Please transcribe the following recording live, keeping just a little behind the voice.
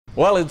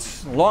Well,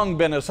 it's long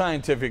been a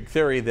scientific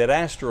theory that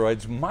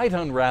asteroids might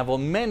unravel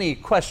many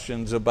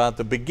questions about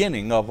the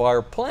beginning of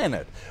our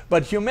planet.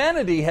 But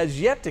humanity has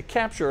yet to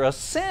capture a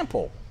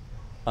sample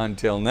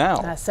until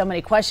now. So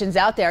many questions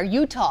out there.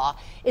 Utah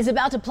is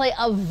about to play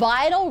a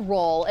vital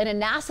role in a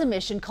NASA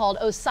mission called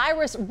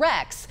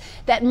OSIRIS-REx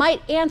that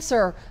might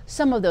answer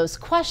some of those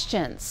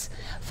questions.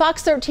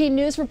 Fox 13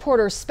 News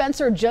reporter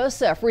Spencer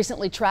Joseph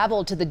recently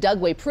traveled to the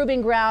Dugway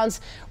Proving Grounds,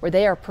 where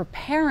they are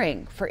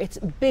preparing for its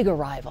big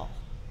arrival.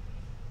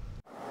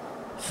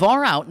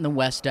 Far out in the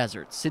West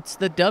Desert sits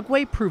the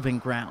Dugway Proving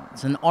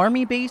Grounds, an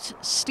Army base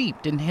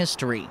steeped in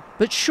history.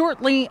 But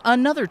shortly,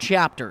 another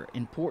chapter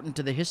important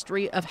to the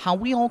history of how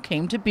we all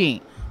came to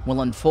be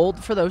will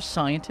unfold for those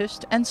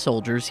scientists and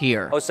soldiers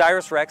here.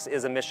 OSIRIS-REx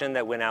is a mission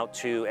that went out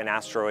to an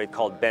asteroid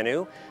called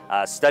Bennu,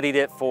 studied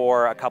it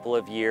for a couple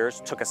of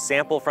years, took a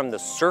sample from the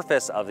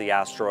surface of the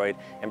asteroid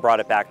and brought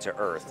it back to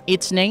Earth.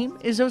 Its name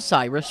is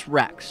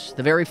OSIRIS-REx,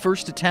 the very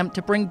first attempt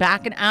to bring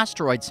back an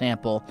asteroid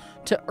sample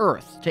to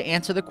Earth to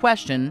answer the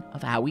question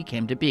of how we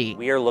came to be.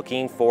 We are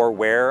looking for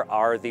where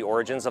are the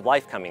origins of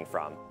life coming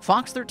from.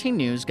 Fox 13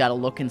 News got a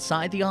look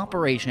inside the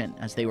operation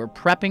as they were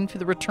prepping for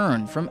the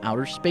return from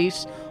outer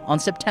space on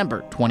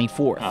September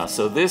 24th.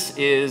 So this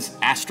is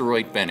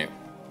Asteroid Bennu.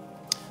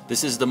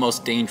 This is the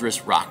most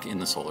dangerous rock in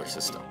the solar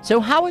system. So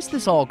how is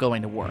this all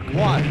going to work?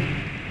 One,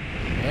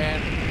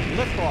 and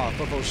liftoff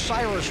of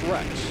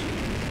OSIRIS-REx,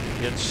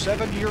 its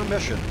 7-year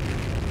mission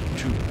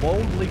to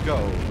boldly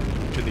go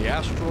to the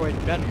asteroid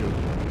Bennu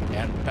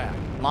and back.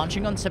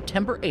 Launching on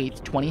September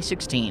 8th,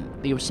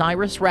 2016, the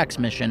OSIRIS-REx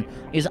mission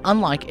is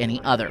unlike any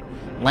other.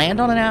 Land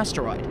on an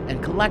asteroid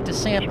and collect a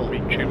sample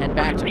and head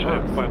back to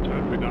Earth.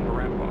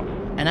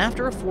 And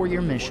after a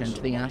 4-year mission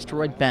to the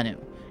asteroid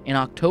Bennu, in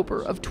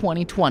October of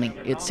 2020,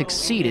 it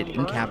succeeded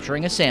in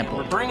capturing a sample.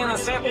 We're bringing the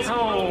samples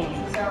home.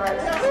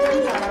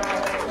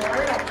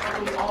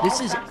 This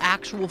is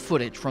actual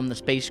footage from the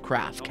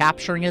spacecraft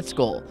capturing its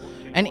goal.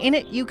 And in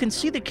it, you can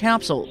see the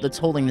capsule that's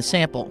holding the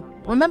sample.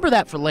 Remember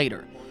that for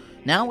later.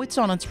 Now it's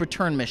on its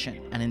return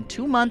mission, and in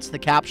 2 months, the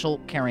capsule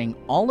carrying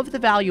all of the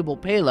valuable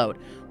payload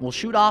will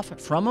shoot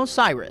off from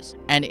OSIRIS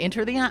and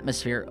enter the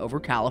atmosphere over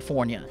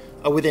California.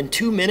 Within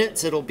 2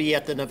 minutes, it'll be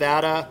at the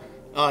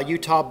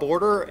Nevada-Utah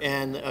border,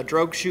 and a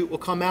drogue chute will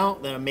come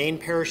out, then a main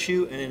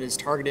parachute, and it is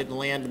targeted to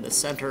land in the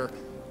center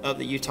of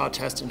the Utah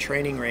Test and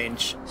Training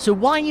Range. So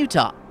why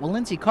Utah? Well,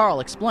 Lindsay Carl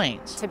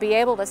explains. To be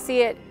able to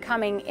see it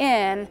coming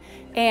in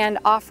and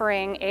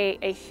offering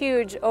a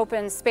huge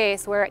open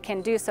space where it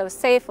can do so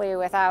safely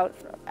without,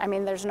 I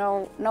mean, there's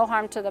no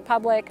harm to the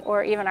public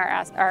or even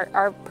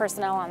our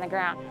personnel on the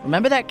ground.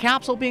 Remember that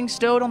capsule being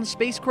stowed on the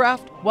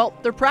spacecraft? Well,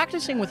 they're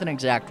practicing with an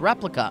exact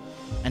replica.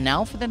 And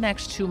now for the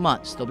next 2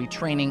 months, they'll be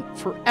training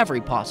for every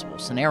possible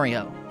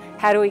scenario.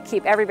 How do we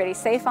keep everybody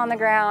safe on the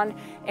ground,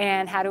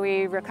 and how do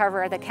we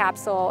recover the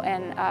capsule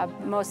in a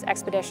most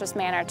expeditious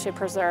manner to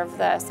preserve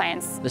the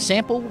science? The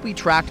sample will be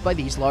tracked by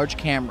these large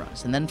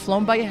cameras and then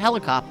flown by a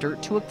helicopter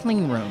to a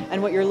clean room.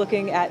 And what you're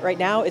looking at right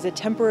now is a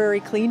temporary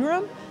clean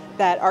room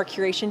that our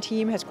curation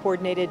team has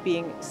coordinated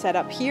being set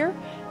up here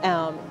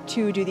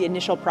to do the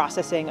initial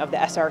processing of the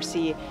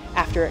SRC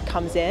after it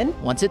comes in.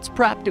 Once it's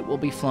prepped, it will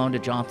be flown to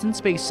Johnson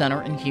Space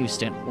Center in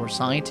Houston, where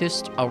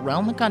scientists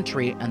around the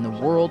country and the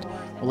world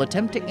will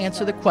attempt to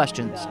answer the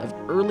questions of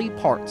early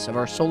parts of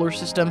our solar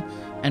system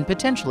and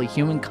potentially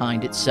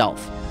humankind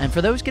itself. And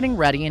for those getting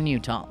ready in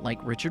Utah, like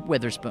Richard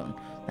Witherspoon,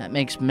 that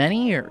makes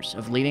many years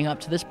of leading up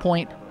to this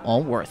point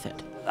all worth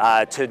it.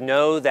 To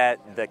know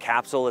that the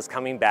capsule is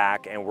coming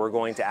back and we're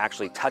going to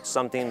actually touch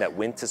something that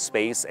went to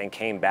space and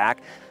came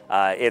back,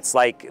 it's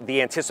like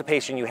the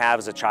anticipation you have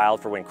as a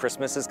child for when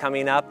Christmas is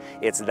coming up.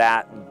 It's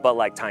that, but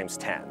like times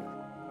 10.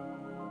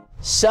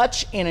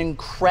 Such an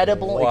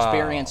incredible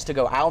experience to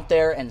go out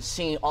there and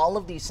see all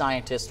of these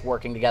scientists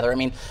working together. I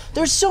mean,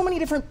 there's so many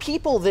different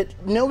people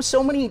that know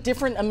so many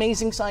different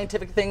amazing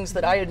scientific things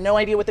that I had no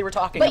idea what they were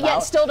talking about. But yet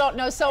still don't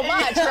know so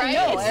much, right?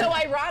 It's so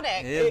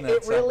ironic.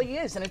 It really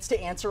is, and it's to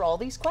answer all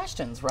these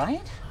questions,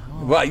 right?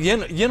 Well,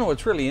 you know,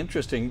 it's really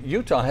interesting.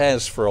 Utah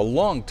has for a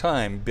long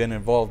time been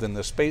involved in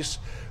the space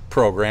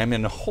program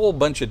in a whole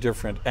bunch of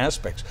different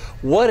aspects.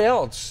 What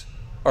else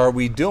are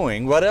we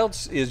doing? What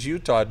else is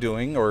Utah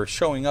doing or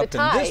showing up in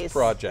this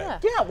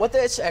project? Yeah, well,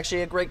 that's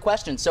actually a great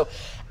question. So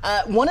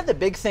one of the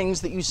big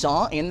things that you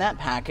saw in that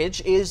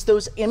package is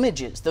those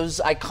images, those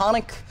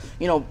iconic,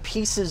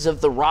 pieces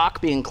of the rock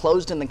being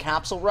closed in the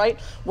capsule, right?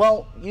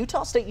 Well,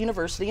 Utah State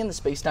University and the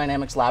Space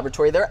Dynamics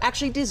Laboratory, they're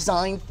actually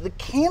designed the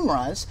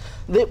cameras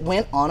that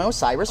went on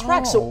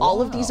OSIRIS-REx. So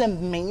all of these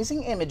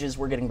amazing images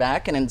we're getting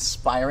back and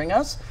inspiring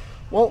us,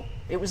 well,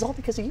 It was all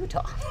because of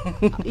Utah.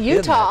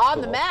 Utah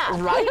on the map.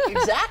 Right,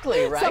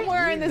 exactly, right.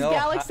 Somewhere in this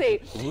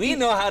galaxy. We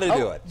know how to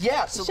do it.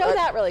 Yeah. So show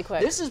that really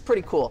quick. This is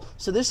pretty cool.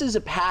 So this is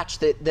a patch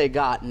that they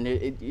got, and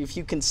if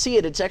you can see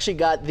it, it's actually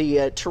got the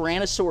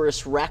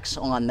Tyrannosaurus Rex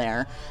on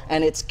there,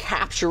 and it's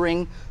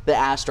capturing the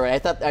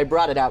asteroid. I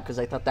brought it out because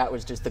I thought that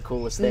was just the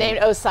coolest thing. Named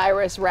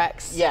Osiris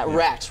Rex. Yeah,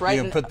 Rex, right?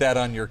 You can put that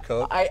on your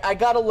coat. I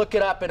got to look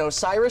it up, and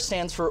OSIRIS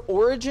stands for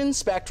Origin,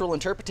 Spectral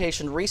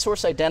Interpretation,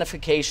 Resource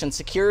Identification,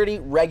 Security,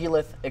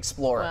 Regolith,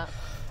 Explorer. Wow.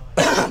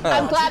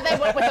 I'm glad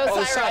they went with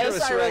Osiris.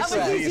 Osiris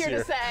That was easier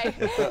to say.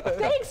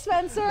 Thanks,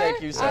 Spencer.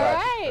 Thank you, sir. All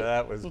right.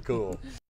 That was cool.